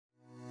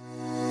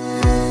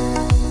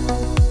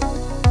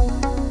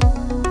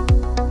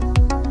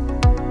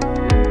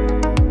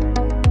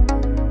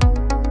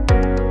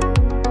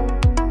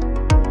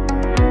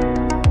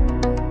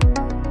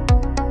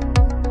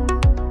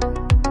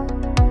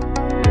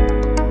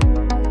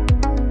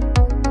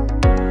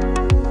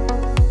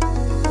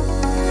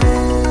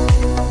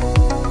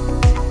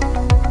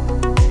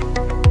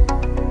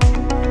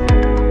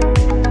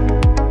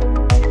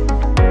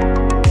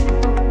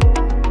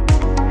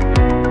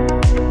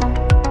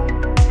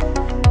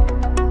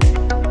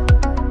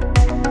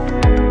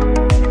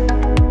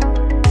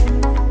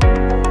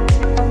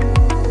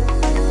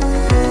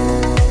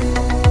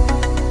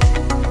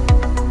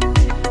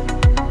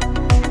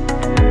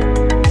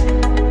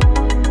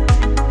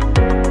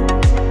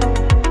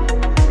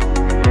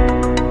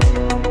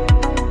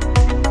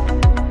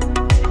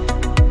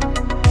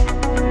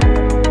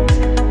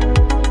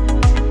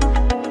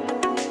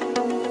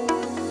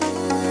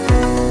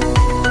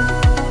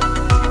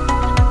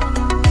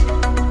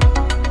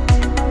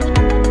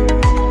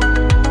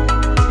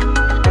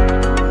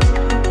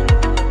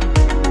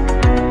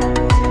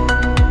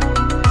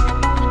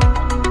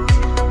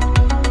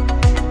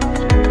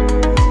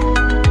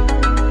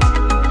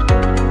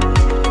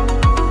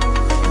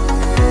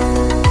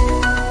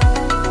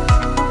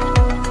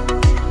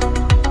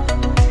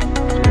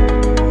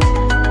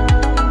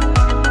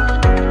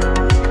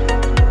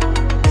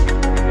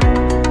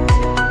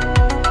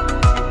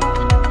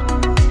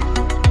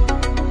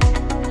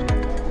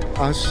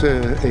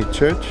is a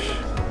church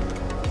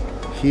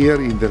here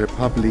in the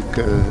Republic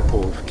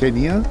of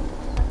Kenya.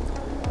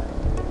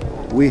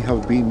 We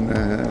have been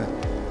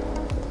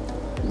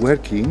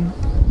working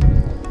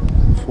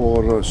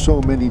for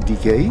so many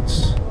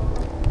decades,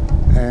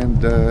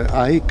 and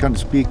I can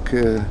speak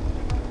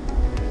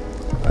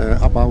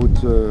about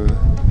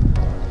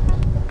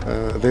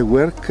the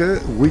work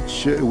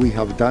which we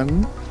have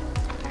done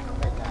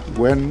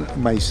when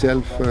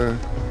myself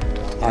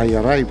I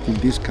arrived in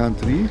this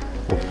country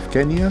of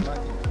Kenya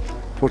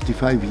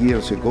 45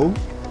 years ago.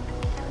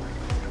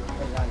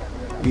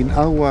 In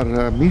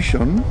our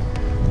mission,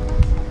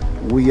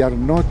 we are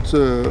not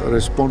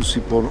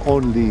responsible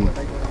only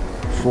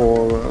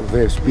for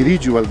the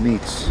spiritual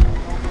needs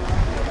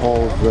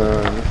of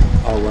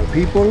our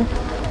people,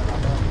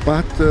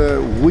 but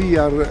we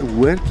are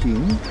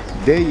working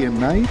day and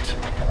night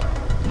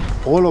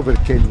all over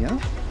Kenya.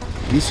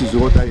 This is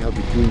what I have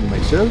been doing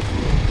myself,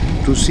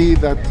 to see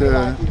that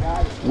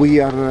we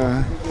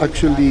are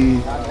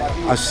actually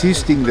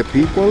assisting the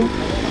people,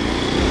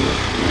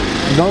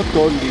 not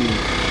only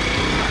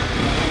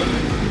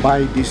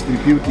by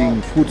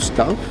distributing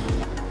foodstuff,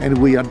 and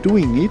we are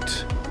doing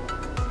it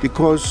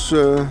because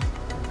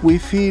we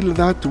feel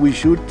that we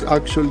should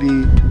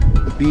actually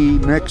be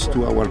next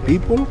to our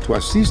people, to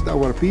assist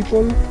our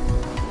people.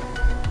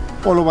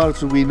 All of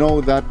us, we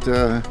know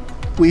that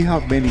we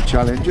have many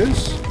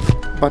challenges,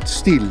 but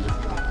still,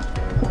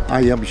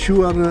 I am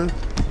sure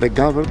the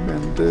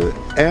government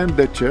and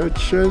the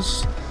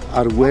churches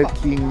are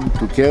working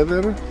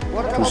together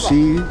to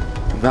see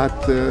that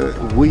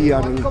we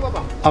are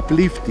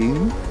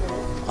uplifting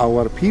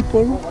our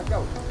people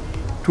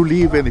to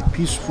live in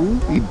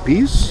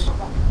peace,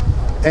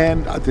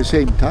 and at the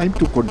same time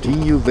to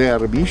continue their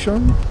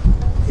mission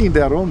in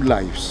their own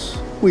lives,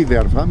 with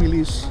their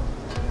families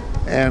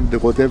and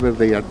whatever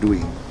they are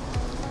doing.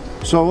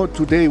 So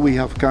today we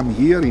have come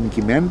here in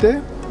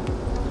Kimende,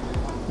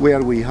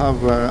 where we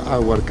have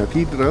our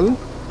cathedral,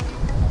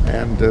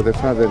 and the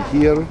father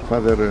here,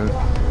 Father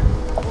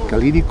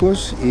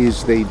Kalinikos,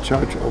 is in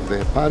charge of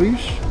the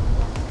parish,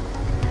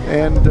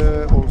 and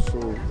also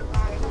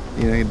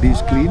in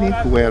this clinic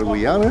where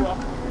we are,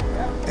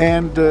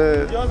 and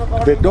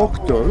the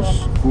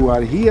doctors who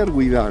are here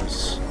with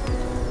us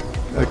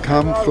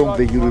come from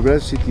the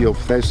University of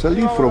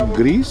Thessaly, from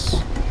Greece.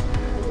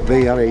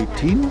 They are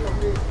 18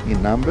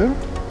 in number,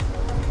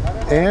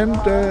 and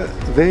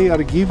they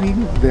are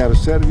giving their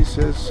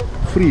services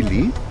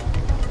freely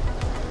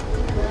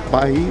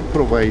by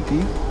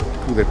providing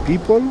to the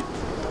people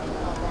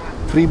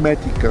free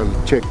medical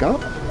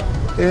checkup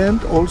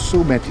and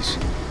also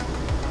medicine.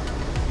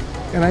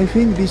 And I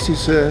think this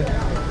is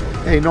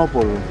a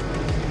noble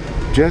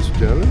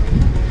gesture,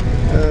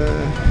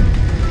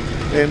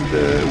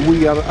 and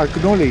we are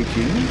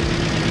acknowledging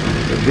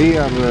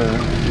their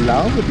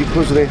love,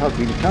 because they have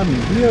been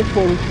coming here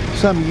for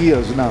some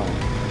years now.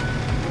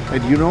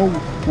 And you know,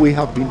 we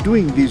have been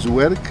doing this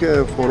work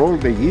for all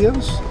the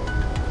years,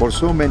 for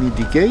so many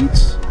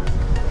decades,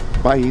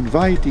 by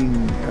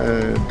inviting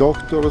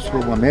doctors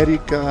from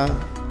America.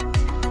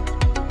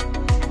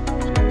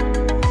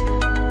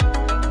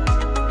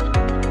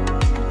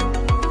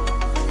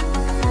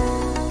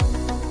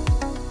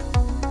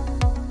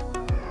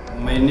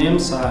 My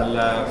name's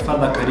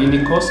Father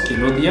Kalinikos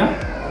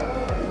Kilodia,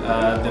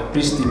 the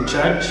priest in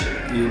charge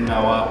in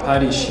our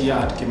parish here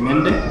at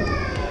Kimende.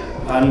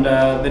 And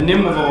the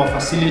name of our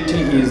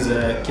facility is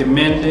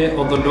Kimende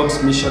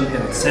Orthodox Mission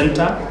Health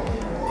Center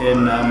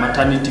and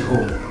Maternity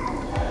Home.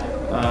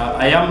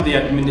 I am the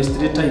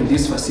administrator in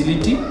this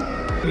facility.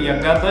 We are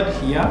gathered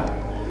here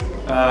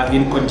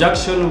in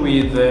conjunction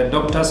with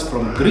doctors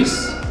from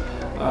Greece,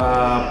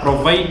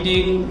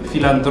 providing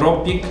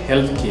philanthropic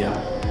healthcare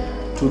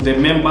to the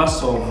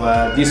members of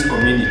this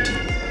community.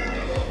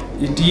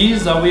 It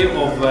is a way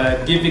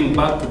of giving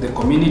back to the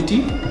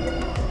community,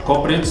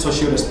 corporate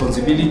social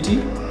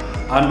responsibility,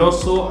 and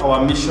also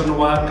our mission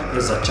work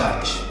as a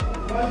church.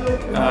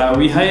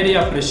 We highly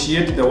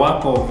appreciate the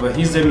work of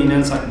His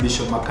Eminence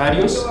Archbishop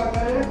Makarios,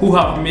 who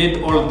have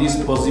made all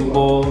this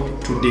possible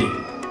today.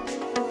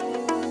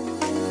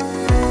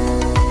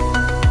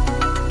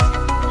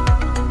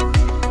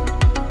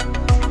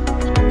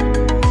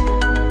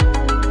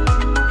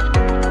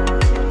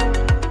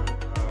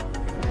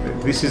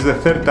 This is the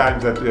third time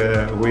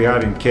that we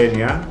are in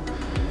Kenya.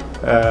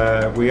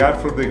 We are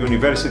from the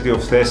University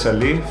of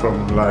Thessaly,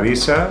 from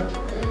Larissa,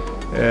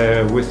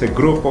 with a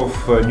group of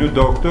new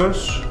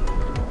doctors.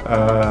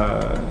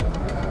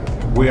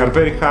 We are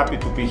very happy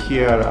to be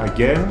here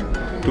again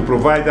to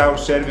provide our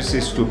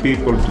services to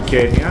people to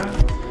Kenya.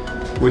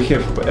 We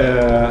have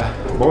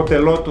bought a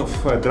lot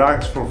of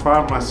drugs from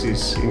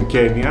pharmacies in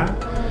Kenya,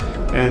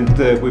 and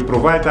we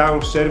provide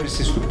our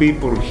services to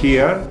people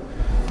here,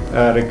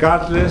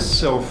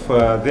 regardless of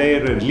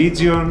their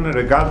religion,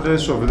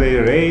 regardless of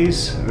their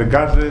race,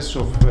 regardless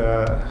of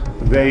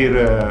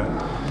their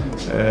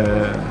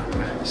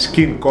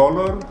skin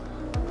color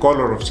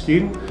of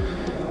skin.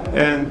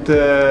 And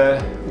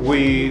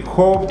we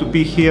hope to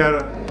be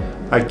here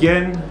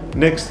again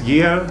next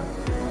year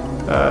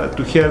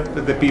to help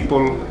the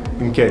people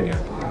in Kenya.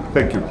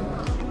 Thank you.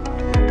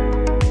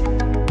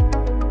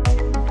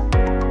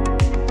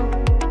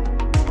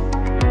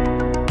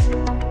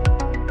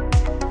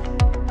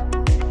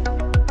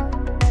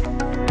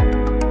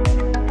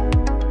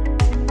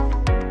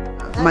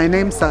 My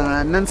name's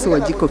Nancy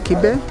Wajiko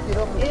Kibe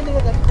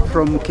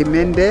from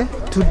Kimende.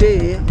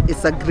 Today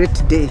is a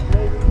great day,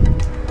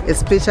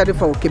 especially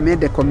for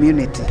Kimende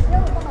community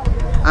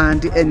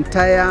and the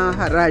entire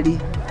Rally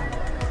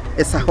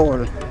as a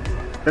whole,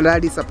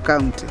 Rally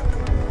sub-county.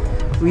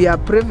 We are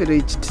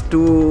privileged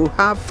to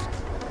have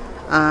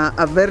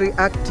a very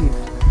active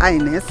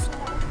Highness,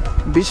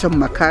 Bishop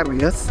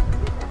Macarius,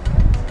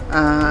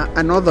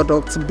 an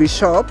Orthodox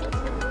bishop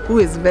who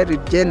is very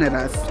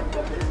generous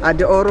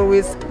and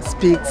always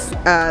speaks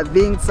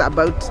things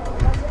about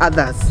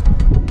others.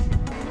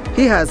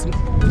 He has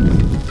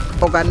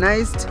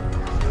organized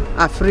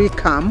a free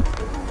camp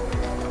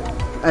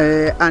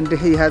and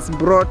he has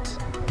brought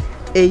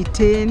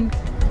 18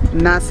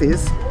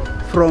 nurses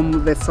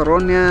from the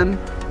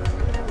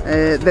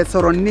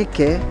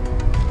Thessaloniki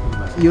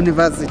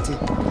University.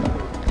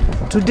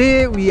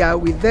 Today we are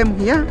with them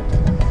here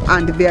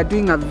and they are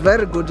doing a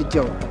very good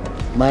job.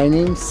 My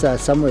name is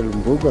Samuel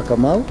Mbuga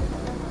Kamau.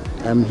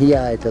 I'm here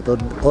at the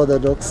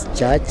Orthodox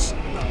Church,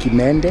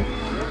 Kimende.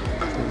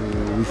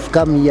 We've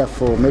come here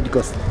for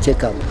medical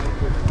checkup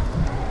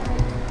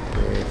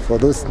for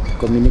those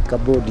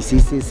communicable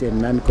diseases and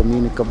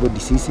non-communicable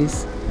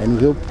diseases, and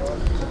we hope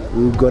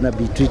we're gonna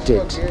be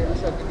treated.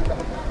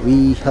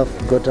 We have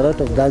got a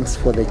lot of thanks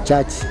for the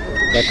church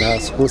that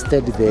has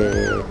hosted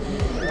the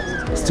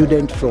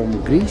student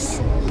from Greece,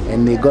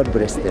 and may God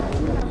bless them.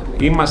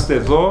 Είμαστε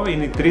εδώ,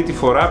 είναι η τρίτη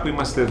φορά που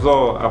είμαστε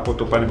εδώ από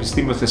το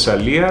Πανεπιστήμιο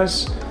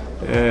Θεσσαλίας,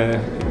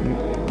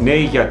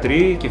 νέοι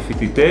γιατροί και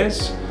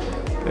φοιτητές,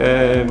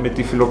 με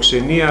τη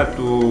φιλοξενία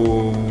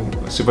του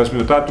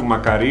Σεβασμιωτάτου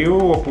Μακαρίου,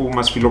 όπου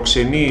μας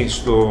φιλοξενεί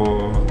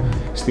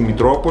στη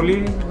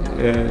Μητρόπολη,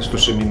 στο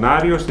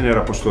σεμινάριο, στην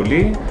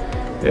Ιεραποστολή,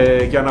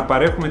 για να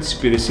παρέχουμε τις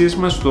υπηρεσίες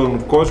μας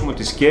στον κόσμο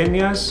της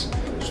Κένιας,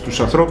 στους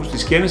ανθρώπους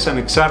της Κένιας,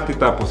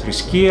 ανεξάρτητα από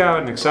θρησκεία,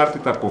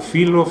 ανεξάρτητα από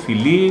φύλο,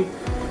 φυλή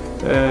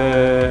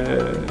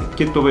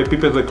και το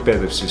επίπεδο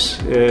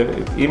εκπαίδευσης.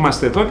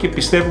 Είμαστε εδώ και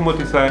πιστεύουμε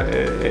ότι θα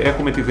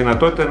έχουμε τη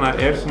δυνατότητα να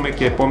έρθουμε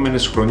και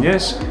επόμενες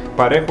χρονιές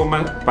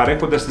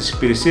παρέχοντας τις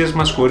υπηρεσίες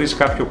μας χωρίς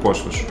κάποιο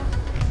κόστος.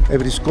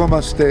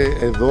 Βρισκόμαστε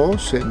εδώ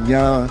σε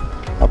μια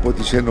από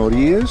τις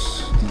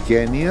ενορίες, τη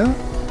Κένια,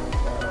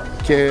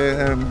 και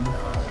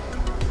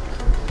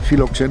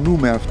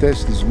φιλοξενούμε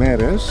αυτές τις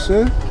μέρες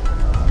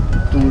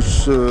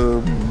τους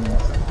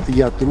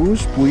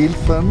γιατρούς που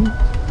ήλθαν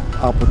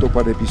από το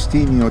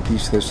Πανεπιστήμιο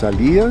της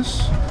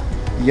Θεσσαλίας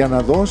για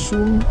να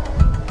δώσουν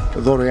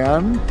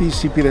δωρεάν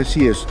τις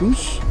υπηρεσίες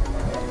τους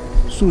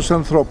στους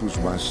ανθρώπους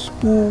μας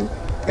που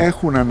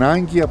έχουν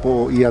ανάγκη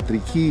από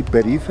ιατρική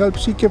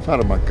περίθαλψη και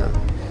φάρμακα.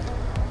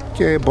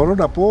 Και μπορώ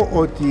να πω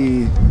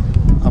ότι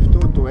αυτό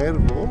το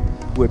έργο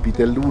που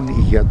επιτελούν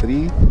οι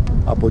γιατροί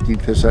από την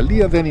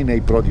Θεσσαλία δεν είναι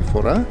η πρώτη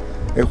φορά.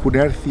 Έχουν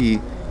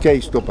έρθει και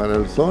στο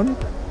παρελθόν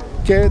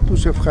και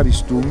τους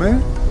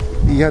ευχαριστούμε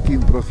για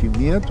την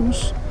προθυμία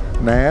τους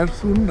να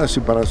έρθουν να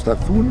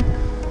συμπαρασταθούν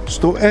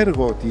στο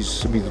έργο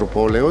της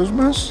Μητροπόλεως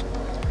μας,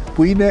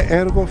 που είναι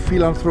έργο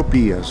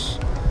φιλανθρωπίας,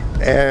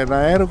 ένα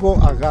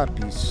έργο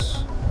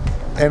αγάπης,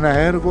 ένα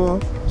έργο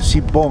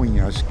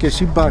συμπόνιας και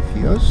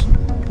συμπάθειας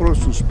προς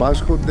τους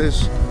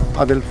πάσχοντες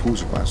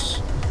αδελφούς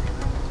μας.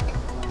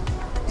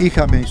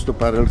 Είχαμε στο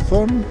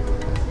παρελθόν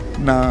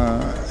να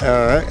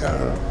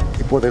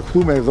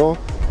υποδεχθούμε εδώ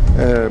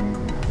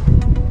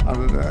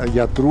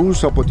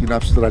γιατρούς από την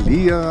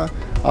Αυστραλία,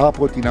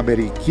 από την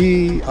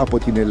Αμερική, από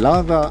την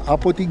Ελλάδα,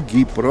 από την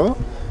Κύπρο,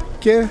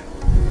 και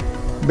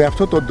με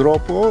αυτόν τον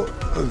τρόπο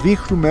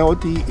δείχνουμε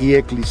ότι η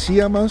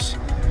Εκκλησία μας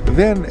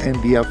δεν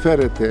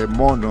ενδιαφέρεται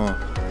μόνο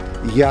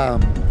για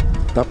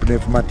τα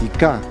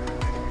πνευματικά,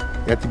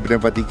 για την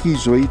πνευματική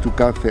ζωή του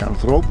κάθε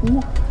ανθρώπου,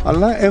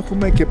 αλλά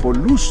έχουμε και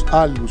πολλούς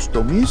άλλους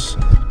τομείς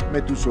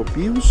με τους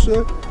οποίους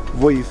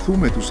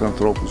βοηθούμε τους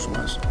ανθρώπους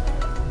μας.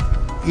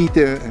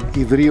 Είτε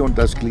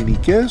ιδρύοντας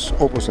κλινικές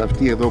όπως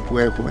αυτή εδώ που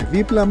έχουμε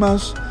δίπλα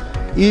μας,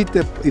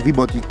 είτε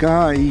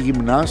δημοτικά ή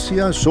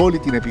γυμνάσια σε όλη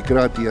την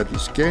επικράτεια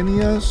της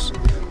Κένιας,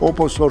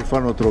 όπως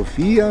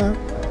ορφανοτροφία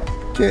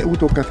και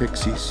ούτω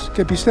καθεξής.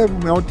 Και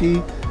πιστεύουμε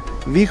ότι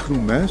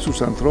δείχνουμε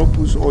στους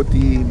ανθρώπους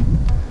ότι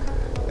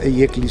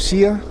η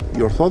Εκκλησία,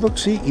 η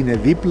Ορθόδοξη, είναι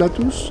δίπλα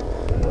τους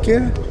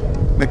και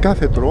με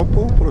κάθε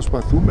τρόπο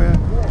προσπαθούμε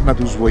να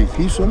τους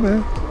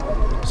βοηθήσουμε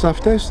σε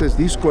αυτές τις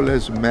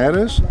δύσκολες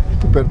μέρες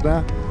που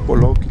περνά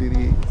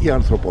ολόκληρη η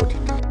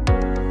ανθρωπότητα.